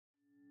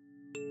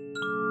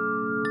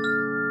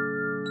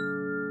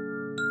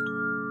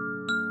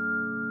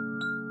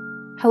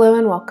Hello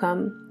and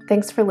welcome.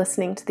 Thanks for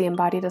listening to the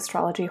Embodied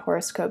Astrology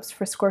horoscopes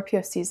for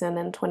Scorpio season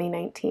in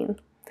 2019.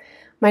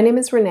 My name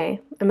is Renee.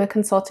 I'm a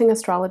consulting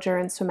astrologer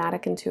and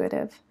somatic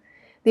intuitive.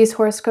 These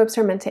horoscopes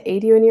are meant to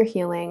aid you in your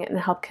healing and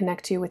help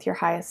connect you with your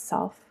highest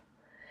self.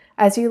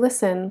 As you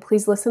listen,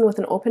 please listen with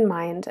an open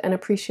mind and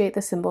appreciate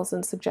the symbols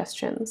and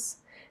suggestions.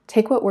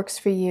 Take what works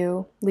for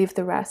you, leave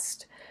the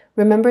rest.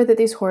 Remember that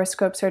these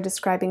horoscopes are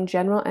describing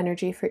general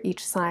energy for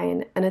each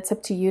sign, and it's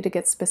up to you to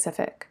get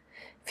specific.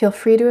 Feel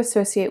free to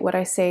associate what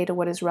I say to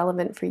what is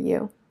relevant for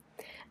you.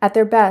 At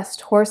their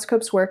best,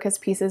 horoscopes work as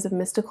pieces of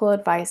mystical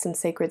advice and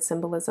sacred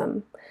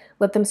symbolism.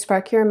 Let them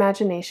spark your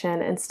imagination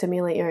and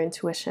stimulate your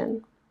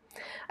intuition.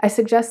 I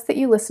suggest that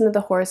you listen to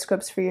the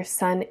horoscopes for your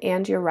sun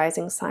and your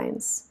rising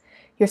signs.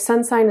 Your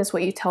sun sign is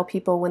what you tell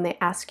people when they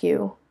ask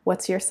you,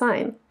 "What's your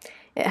sign?"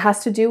 It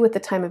has to do with the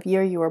time of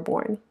year you were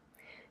born.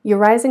 Your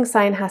rising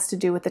sign has to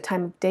do with the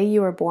time of day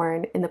you were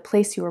born and the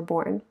place you were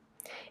born.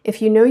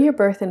 If you know your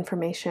birth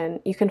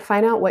information, you can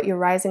find out what your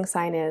rising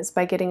sign is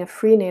by getting a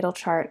free natal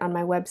chart on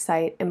my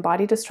website,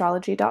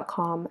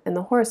 embodiedastrology.com, in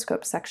the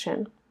horoscope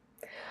section.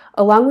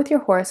 Along with your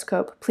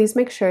horoscope, please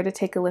make sure to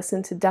take a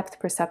listen to Depth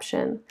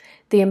Perception,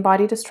 the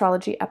Embodied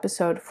Astrology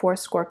episode for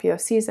Scorpio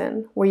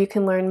season, where you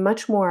can learn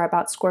much more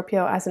about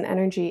Scorpio as an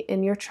energy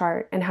in your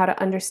chart and how to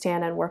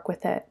understand and work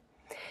with it.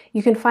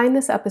 You can find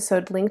this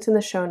episode linked in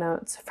the show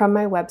notes from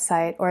my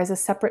website or as a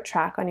separate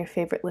track on your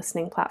favorite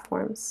listening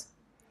platforms.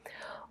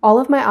 All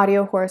of my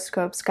audio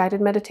horoscopes, guided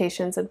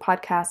meditations, and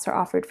podcasts are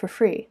offered for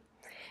free.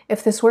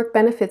 If this work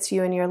benefits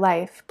you in your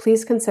life,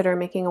 please consider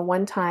making a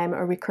one-time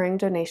or recurring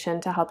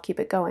donation to help keep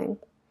it going.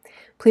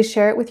 Please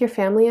share it with your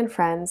family and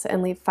friends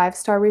and leave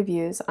 5-star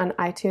reviews on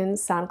iTunes,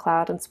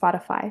 SoundCloud, and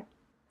Spotify.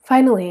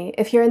 Finally,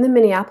 if you're in the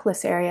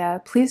Minneapolis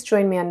area, please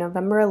join me on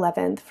November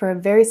 11th for a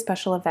very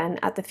special event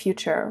at The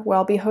Future, where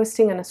I'll be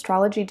hosting an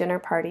astrology dinner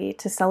party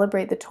to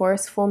celebrate the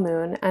Taurus full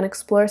moon and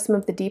explore some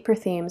of the deeper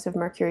themes of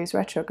Mercury's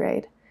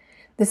retrograde.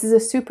 This is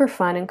a super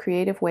fun and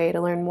creative way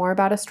to learn more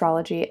about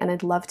astrology, and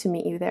I'd love to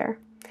meet you there.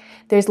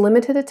 There's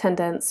limited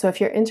attendance, so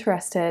if you're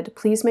interested,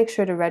 please make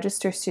sure to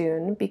register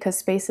soon because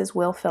spaces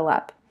will fill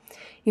up.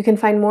 You can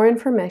find more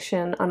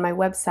information on my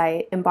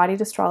website,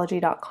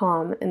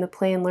 embodiedastrology.com, in the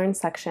Play and Learn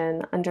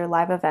section under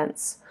Live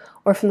Events,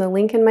 or from the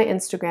link in my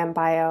Instagram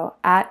bio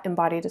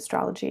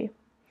 @embodiedastrology.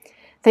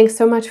 Thanks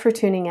so much for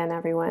tuning in,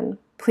 everyone.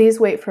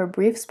 Please wait for a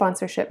brief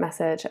sponsorship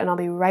message, and I'll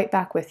be right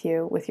back with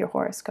you with your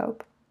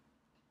horoscope.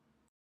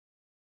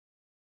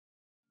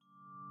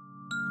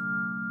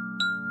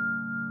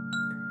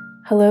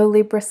 Hello,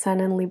 Libra Sun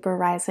and Libra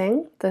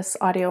Rising. This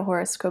audio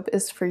horoscope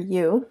is for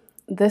you.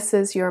 This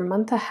is your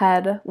month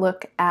ahead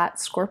look at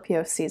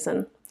Scorpio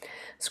season.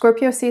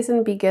 Scorpio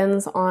season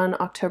begins on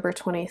October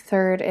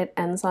 23rd. It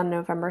ends on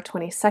November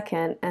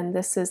 22nd, and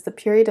this is the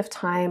period of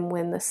time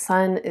when the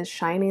sun is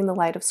shining the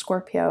light of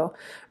Scorpio,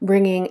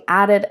 bringing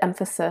added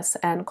emphasis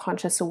and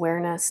conscious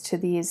awareness to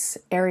these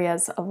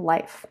areas of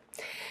life.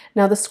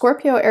 Now, the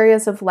Scorpio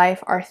areas of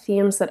life are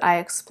themes that I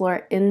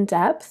explore in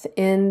depth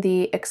in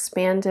the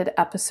expanded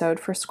episode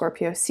for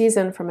Scorpio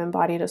season from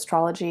Embodied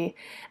Astrology.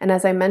 And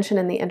as I mentioned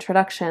in the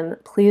introduction,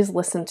 please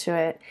listen to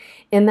it.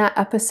 In that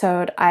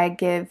episode, I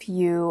give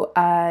you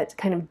a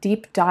kind of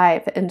deep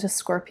dive into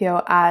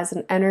Scorpio as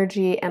an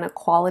energy and a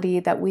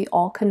quality that we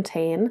all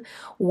contain,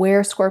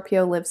 where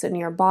Scorpio lives in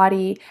your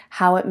body,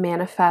 how it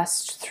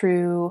manifests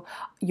through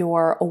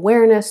your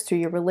awareness, through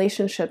your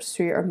relationships,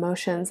 through your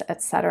emotions,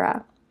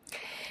 etc.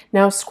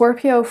 Now,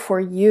 Scorpio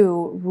for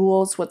you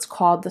rules what's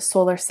called the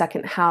solar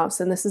second house,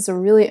 and this is a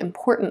really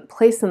important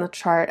place in the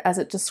chart as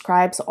it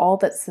describes all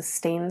that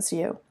sustains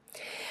you.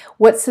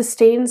 What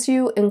sustains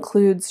you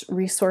includes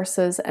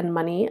resources and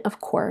money,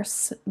 of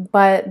course,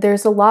 but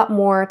there's a lot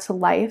more to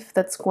life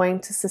that's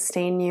going to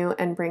sustain you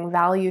and bring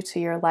value to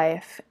your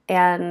life,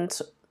 and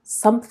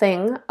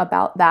something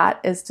about that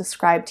is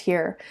described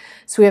here.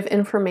 So we have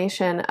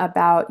information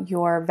about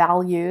your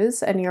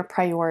values and your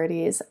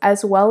priorities,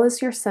 as well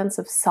as your sense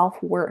of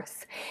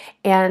self-worth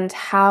and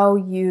how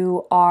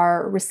you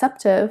are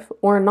receptive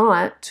or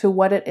not to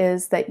what it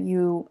is that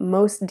you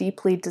most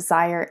deeply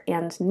desire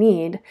and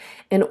need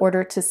in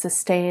order to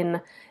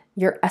sustain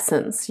your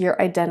essence,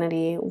 your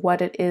identity,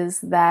 what it is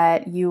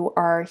that you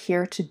are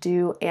here to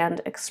do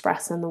and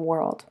express in the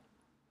world.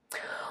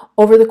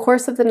 Over the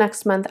course of the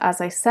next month,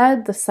 as I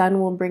said, the sun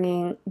will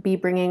be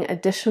bringing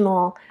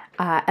additional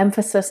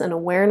emphasis and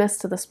awareness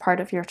to this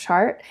part of your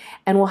chart,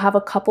 and we'll have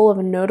a couple of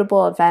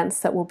notable events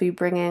that will be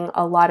bringing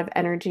a lot of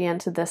energy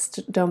into this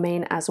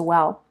domain as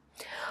well.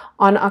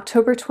 On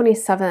October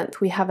 27th,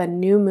 we have a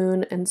new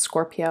moon in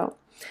Scorpio.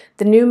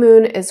 The new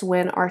moon is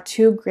when our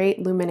two great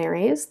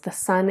luminaries, the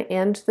sun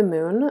and the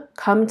moon,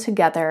 come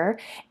together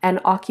and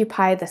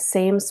occupy the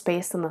same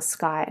space in the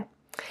sky.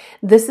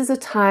 This is a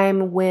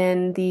time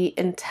when the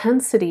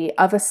intensity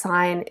of a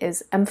sign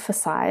is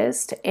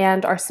emphasized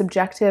and our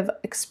subjective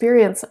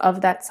experience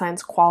of that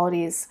sign's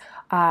qualities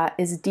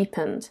is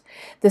deepened.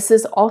 This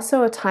is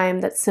also a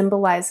time that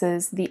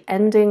symbolizes the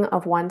ending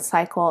of one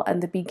cycle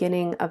and the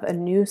beginning of a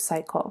new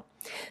cycle.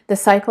 The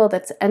cycle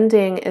that's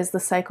ending is the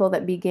cycle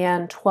that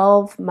began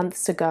 12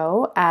 months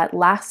ago at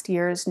last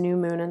year's new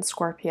moon in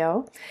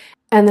Scorpio.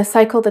 And the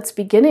cycle that's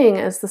beginning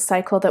is the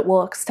cycle that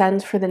will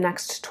extend for the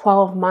next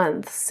 12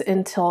 months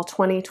until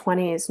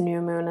 2020's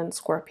new moon in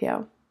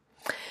Scorpio.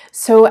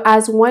 So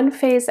as one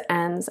phase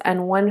ends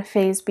and one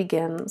phase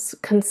begins,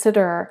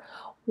 consider,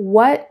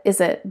 what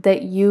is it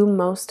that you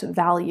most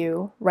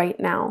value right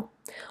now?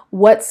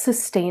 What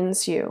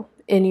sustains you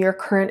in your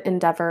current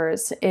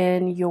endeavors,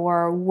 in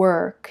your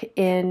work,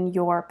 in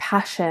your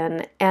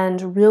passion,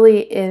 and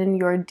really in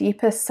your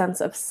deepest sense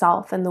of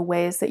self and the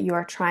ways that you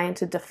are trying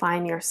to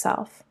define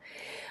yourself?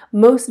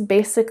 Most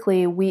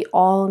basically, we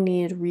all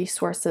need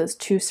resources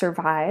to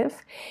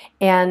survive,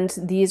 and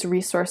these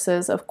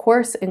resources, of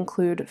course,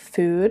 include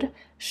food,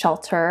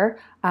 shelter,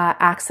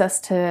 access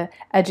to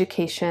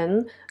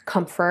education,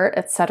 comfort,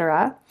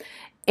 etc.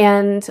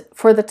 And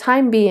for the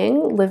time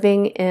being,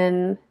 living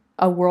in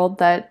a world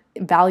that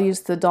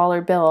values the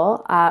dollar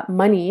bill,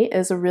 money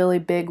is a really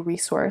big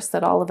resource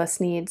that all of us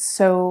need.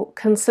 So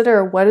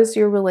consider, what is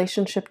your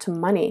relationship to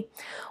money?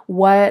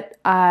 What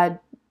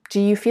do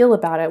you feel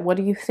about it? What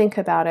do you think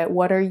about it?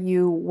 What are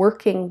you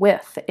working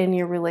with in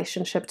your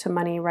relationship to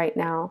money right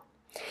now?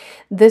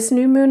 This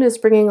new moon is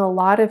bringing a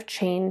lot of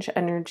change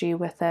energy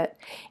with it,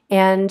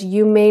 and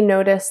you may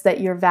notice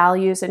that your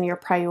values and your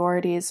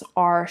priorities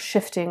are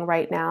shifting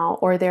right now,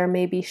 or there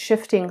may be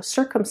shifting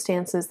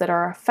circumstances that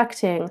are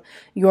affecting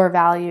your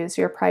values,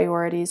 your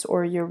priorities,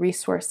 or your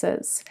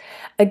resources.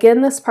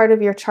 Again, this part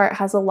of your chart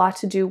has a lot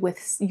to do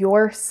with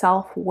your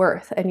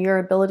self-worth and your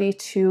ability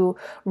to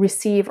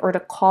receive or to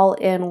call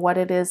in what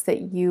it is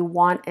that you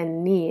want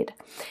and need.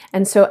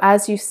 And so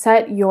as you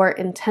set your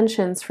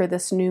intentions for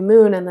this new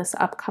moon and this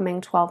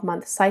upcoming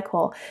 12-month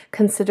cycle,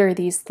 consider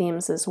these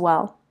themes as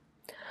well.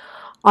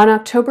 On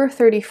October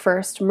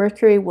 31st,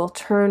 Mercury will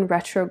turn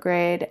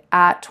retrograde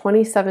at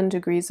 27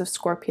 degrees of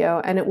Scorpio,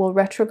 and it will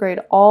retrograde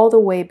all the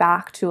way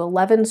back to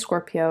 11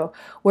 Scorpio,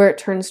 where it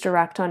turns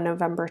direct on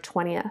November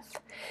 20th.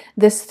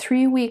 This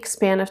 3-week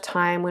span of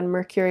time when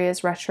Mercury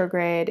is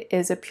retrograde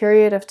is a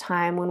period of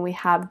time when we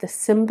have the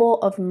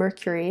symbol of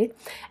Mercury,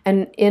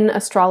 and in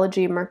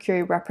astrology,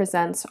 Mercury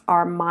represents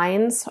our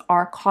minds,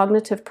 our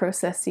cognitive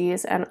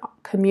processes, and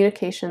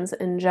communications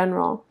in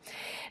general,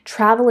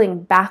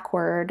 traveling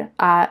backward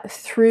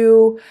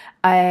through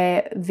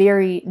a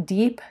very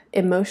deep,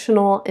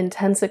 emotional,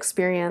 intense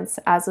experience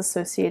as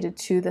associated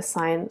to the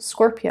sign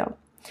Scorpio.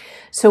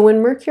 So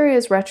when Mercury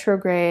is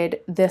retrograde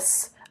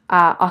this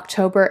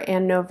October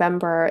and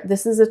November,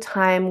 this is a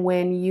time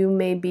when you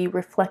may be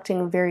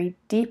reflecting very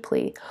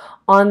deeply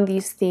on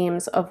these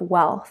themes of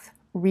wealth,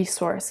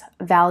 resource,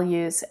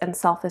 values, and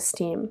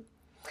self-esteem.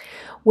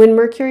 When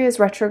Mercury is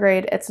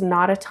retrograde, it's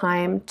not a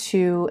time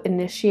to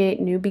initiate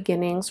new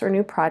beginnings or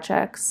new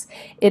projects.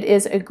 It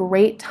is a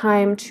great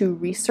time to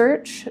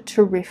research,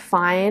 to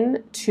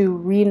refine, to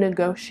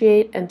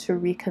renegotiate, and to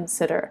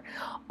reconsider.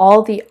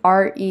 All the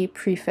RE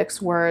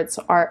prefix words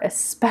are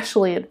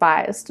especially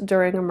advised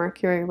during a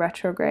Mercury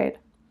retrograde.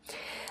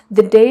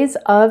 The days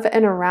of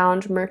and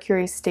around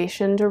Mercury's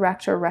station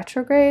direct or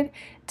retrograde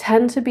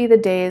tend to be the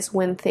days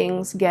when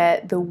things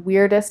get the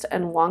weirdest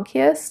and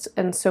wonkiest.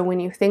 And so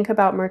when you think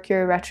about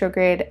Mercury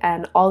retrograde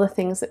and all the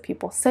things that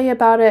people say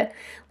about it,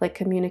 like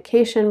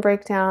communication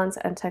breakdowns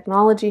and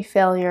technology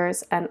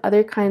failures and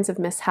other kinds of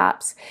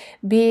mishaps,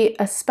 be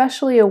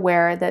especially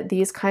aware that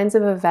these kinds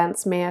of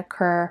events may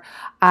occur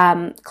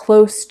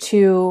close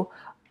to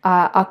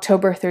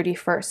October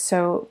 31st,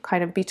 so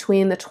kind of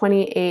between the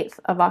 28th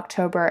of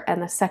October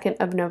and the 2nd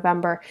of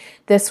November.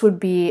 This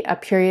would be a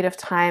period of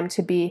time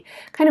to be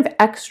kind of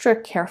extra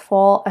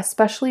careful,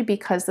 especially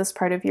because this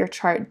part of your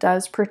chart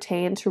does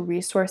pertain to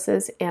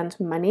resources and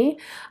money.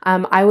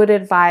 I would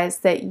advise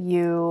that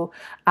you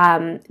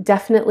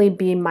definitely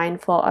be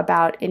mindful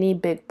about any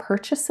big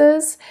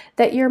purchases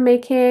that you're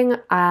making.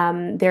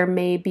 There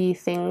may be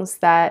things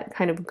that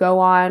kind of go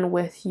on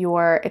with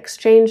your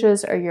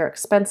exchanges or your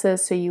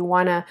expenses, so you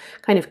want to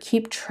kind of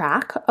keep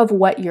track of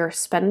what you're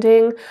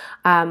spending.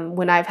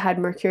 When I've had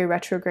Mercury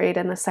retrograde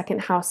in the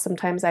second house,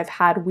 sometimes I've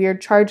had weird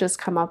charges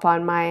come up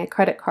on my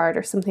credit card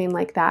or something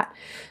like that.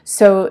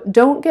 So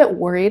don't get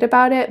worried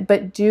about it,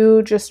 but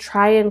do just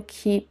try and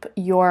keep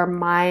your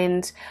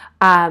mind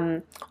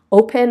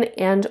open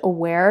and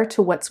aware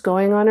to what's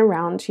going on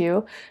around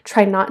you.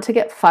 Try not to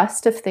get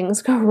fussed if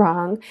things go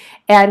wrong,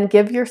 and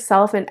give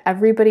yourself and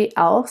everybody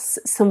else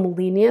some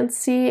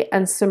leniency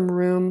and some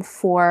room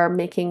for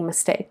making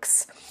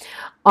mistakes.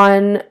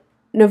 On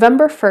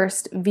November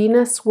 1st,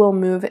 Venus will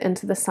move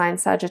into the sign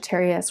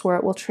Sagittarius, where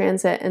it will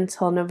transit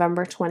until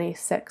November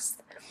 26th.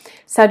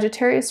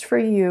 Sagittarius for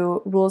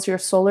you rules your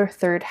solar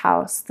third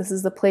house. This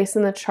is the place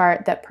in the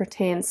chart that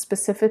pertains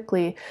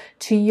specifically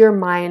to your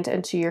mind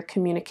and to your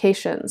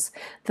communications.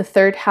 The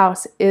third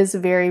house is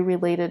very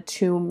related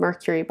to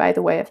Mercury, by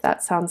the way, if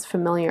that sounds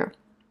familiar.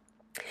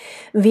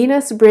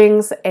 Venus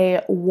brings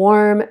a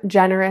warm,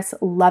 generous,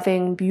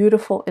 loving,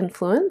 beautiful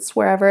influence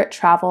wherever it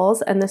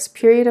travels, and this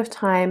period of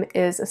time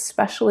is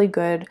especially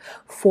good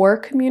for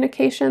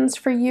communications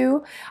for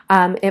you.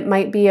 It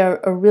might be a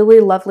really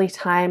lovely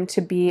time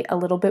to be a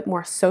little bit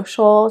more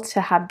social,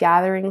 to have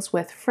gatherings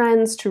with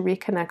friends, to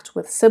reconnect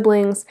with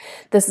siblings.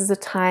 This is a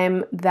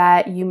time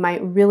that you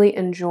might really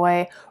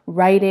enjoy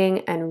writing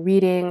and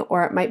reading,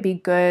 or it might be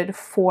good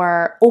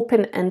for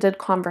open-ended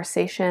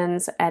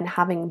conversations and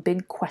having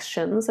big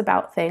questions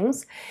about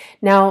things.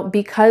 Now,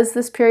 because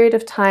this period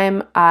of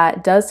time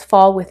does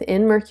fall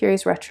within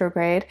Mercury's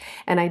retrograde,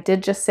 and I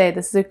did just say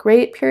this is a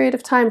great period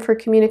of time for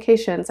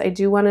communications, I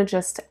do want to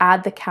just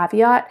add the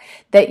caveat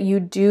that you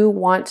do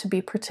want to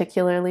be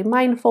particularly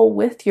mindful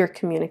with your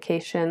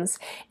communications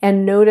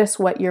and notice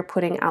what you're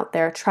putting out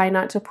there. Try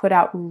not to put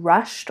out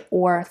rushed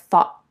or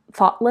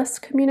thoughtless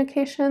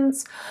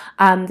communications.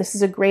 This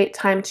is a great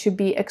time to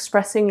be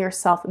expressing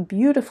yourself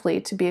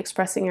beautifully, to be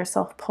expressing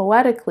yourself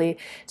poetically,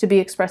 to be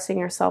expressing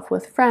yourself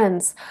with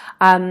friends.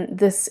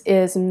 This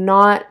is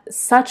not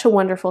such a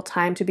wonderful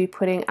time to be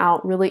putting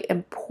out really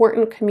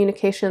important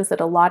communications that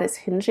a lot is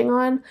hinging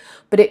on,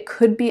 but it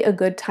could be a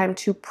good time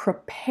to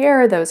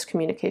prepare those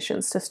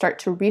communications, to start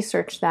to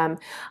research them.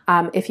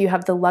 If you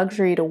have the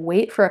luxury to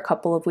wait for a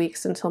couple of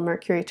weeks until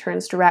Mercury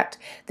turns direct,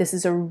 this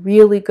is a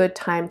really good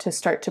time to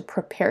start to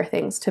prepare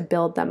things, to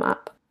build them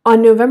up. On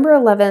November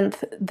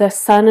 11th, the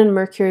Sun and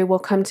Mercury will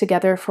come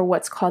together for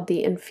what's called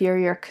the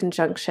inferior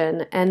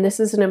conjunction, and this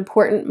is an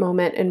important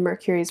moment in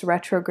Mercury's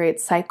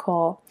retrograde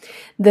cycle.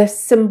 The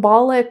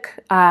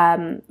symbolic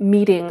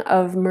meeting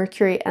of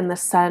Mercury and the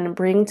Sun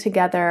bring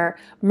together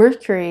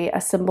Mercury, a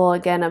symbol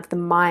again of the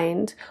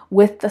mind,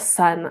 with the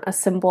Sun, a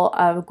symbol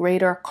of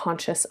greater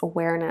conscious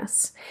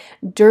awareness.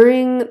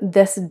 During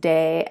this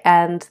day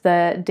and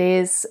the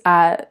days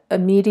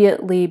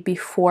immediately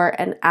before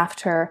and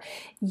after,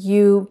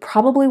 you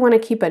probably want to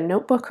keep a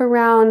notebook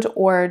around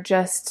or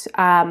just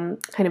kind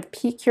of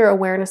pique your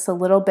awareness a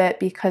little bit,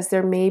 because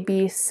there may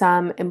be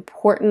some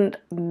important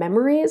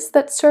memories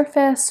that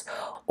surface,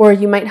 or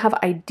you might have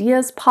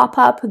ideas pop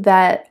up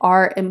that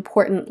are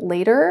important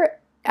later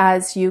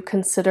as you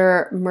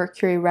consider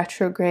Mercury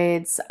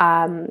retrograde's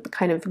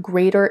kind of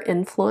greater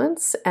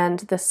influence and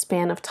the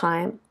span of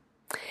time.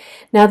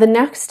 Now, the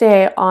next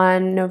day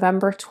on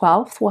November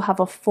 12th, we'll have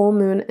a full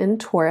moon in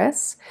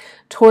Taurus.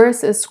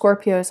 Taurus is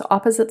Scorpio's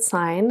opposite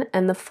sign,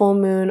 and the full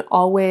moon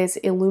always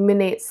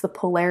illuminates the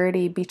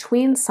polarity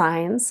between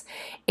signs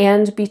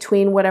and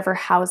between whatever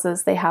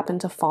houses they happen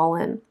to fall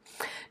in.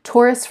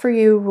 Taurus for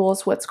you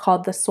rules what's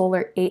called the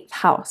solar 8th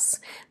house.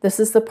 This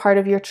is the part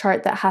of your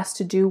chart that has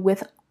to do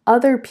with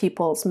other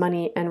people's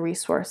money and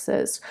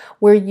resources,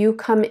 where you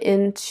come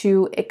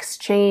into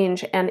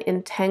exchange and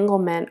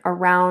entanglement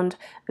around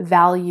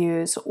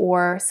values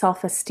or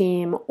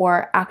self-esteem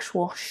or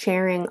actual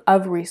sharing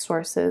of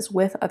resources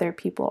with other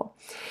people.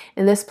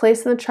 In this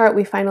place in the chart,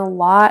 we find a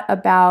lot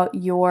about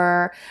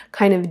your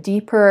kind of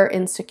deeper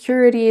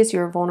insecurities,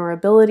 your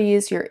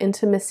vulnerabilities, your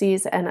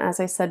intimacies, and as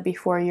I said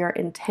before, your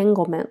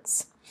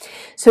entanglements.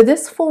 So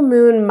this full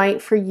moon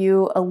might for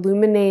you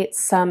illuminate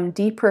some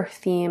deeper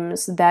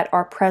themes that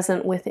are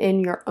present within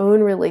your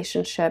own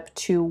relationship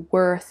to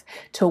worth,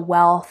 to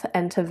wealth,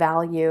 and to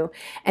value,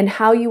 and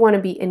how you want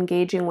to be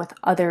engaging with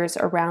others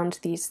around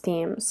these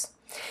themes.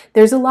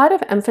 There's a lot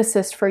of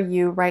emphasis for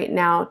you right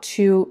now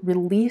to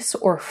release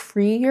or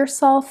free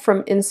yourself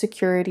from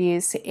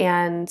insecurities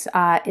and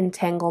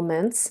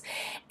entanglements,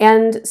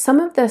 and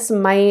some of this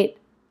might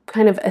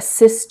kind of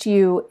assist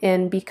you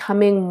in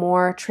becoming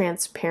more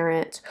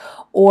transparent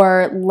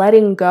or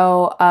letting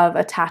go of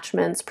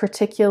attachments,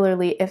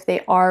 particularly if they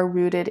are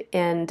rooted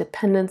in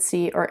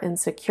dependency or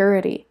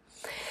insecurity.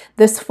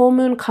 This full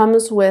moon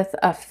comes with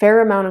a fair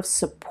amount of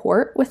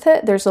support with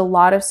it. There's a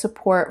lot of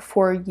support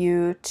for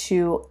you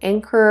to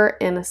anchor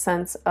in a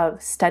sense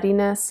of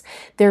steadiness.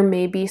 There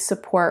may be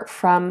support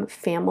from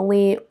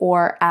family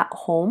or at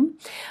home.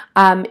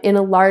 In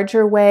a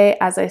larger way,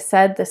 as I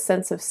said, the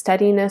sense of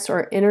steadiness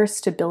or inner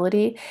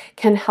stability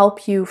can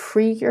help you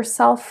free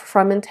yourself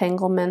from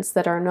entanglements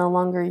that are no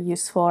longer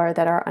useful or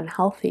that are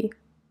unhealthy.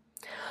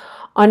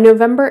 On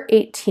November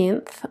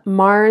 18th,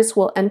 Mars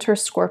will enter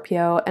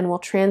Scorpio and will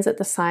transit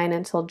the sign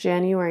until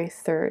January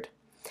 3rd.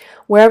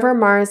 Wherever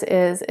Mars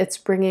is, it's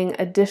bringing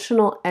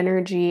additional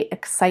energy,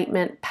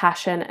 excitement,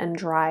 passion, and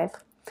drive.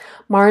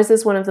 Mars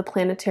is one of the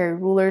planetary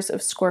rulers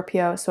of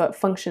Scorpio, so it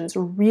functions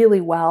really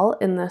well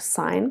in this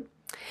sign.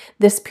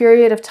 This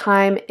period of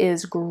time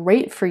is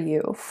great for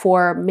you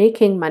for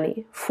making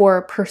money,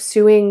 for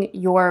pursuing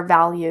your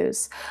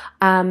values,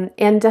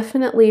 and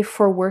definitely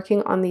for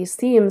working on these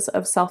themes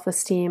of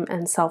self-esteem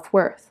and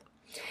self-worth.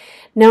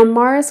 Now,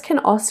 Mars can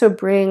also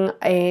bring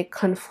a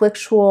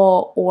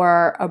conflictual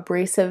or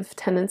abrasive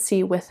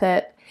tendency with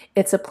it.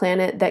 It's a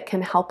planet that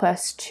can help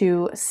us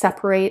to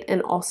separate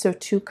and also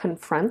to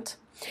confront.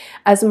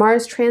 As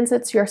Mars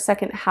transits your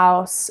second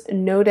house,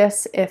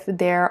 notice if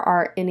there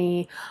are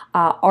any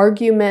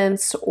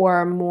arguments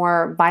or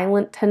more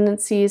violent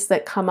tendencies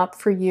that come up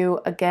for you,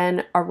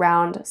 again,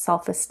 around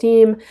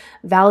self-esteem,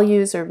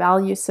 values or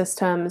value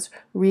systems,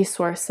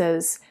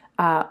 resources,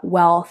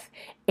 wealth,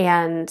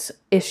 and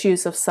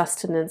issues of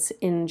sustenance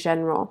in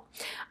general.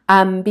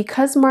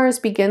 Because Mars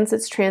begins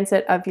its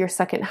transit of your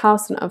second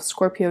house and of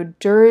Scorpio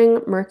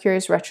during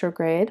Mercury's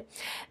retrograde,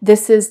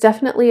 this is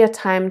definitely a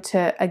time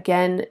to,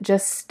 again,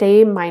 just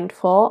stay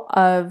mindful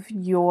of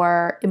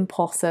your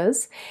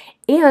impulses.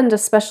 And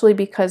especially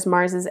because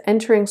Mars is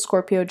entering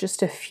Scorpio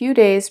just a few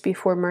days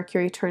before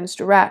Mercury turns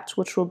direct,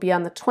 which will be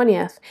on the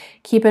 20th,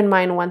 keep in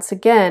mind once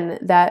again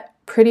that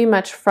pretty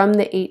much from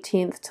the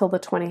 18th till the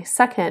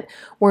 22nd,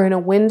 we're in a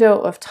window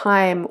of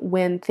time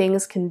when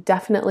things can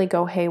definitely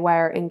go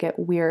haywire and get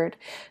weird.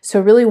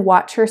 So really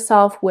watch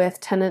yourself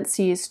with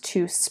tendencies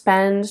to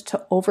spend,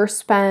 to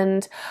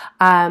overspend,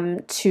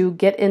 to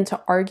get into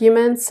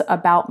arguments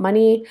about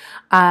money,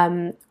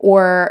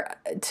 or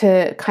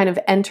to kind of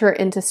enter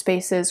into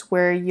spaces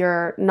where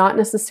you're not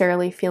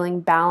necessarily feeling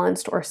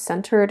balanced or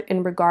centered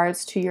in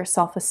regards to your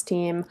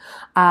self-esteem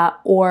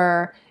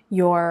or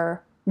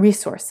your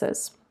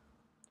resources.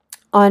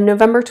 On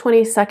November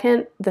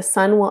 22nd, the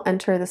Sun will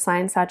enter the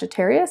sign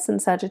Sagittarius,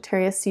 and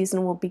Sagittarius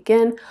season will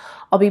begin.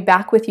 I'll be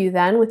back with you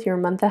then with your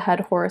month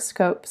ahead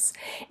horoscopes.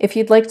 If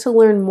you'd like to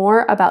learn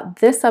more about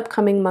this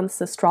upcoming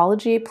month's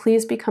astrology,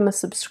 please become a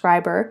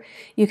subscriber.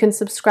 You can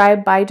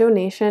subscribe by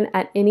donation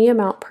at any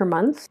amount per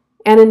month.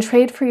 And in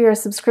trade for your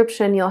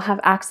subscription, you'll have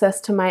access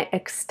to my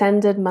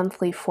extended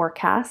monthly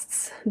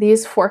forecasts.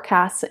 These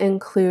forecasts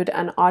include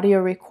an audio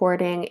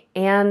recording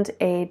and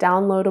a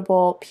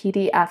downloadable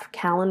PDF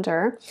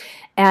calendar.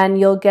 And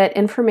you'll get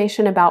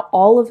information about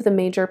all of the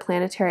major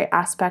planetary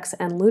aspects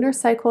and lunar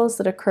cycles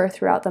that occur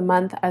throughout the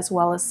month, as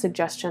well as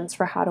suggestions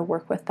for how to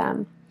work with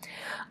them.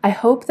 I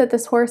hope that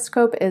this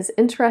horoscope is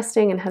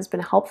interesting and has been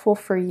helpful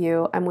for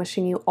you. I'm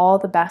wishing you all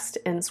the best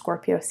in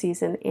Scorpio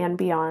season and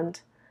beyond.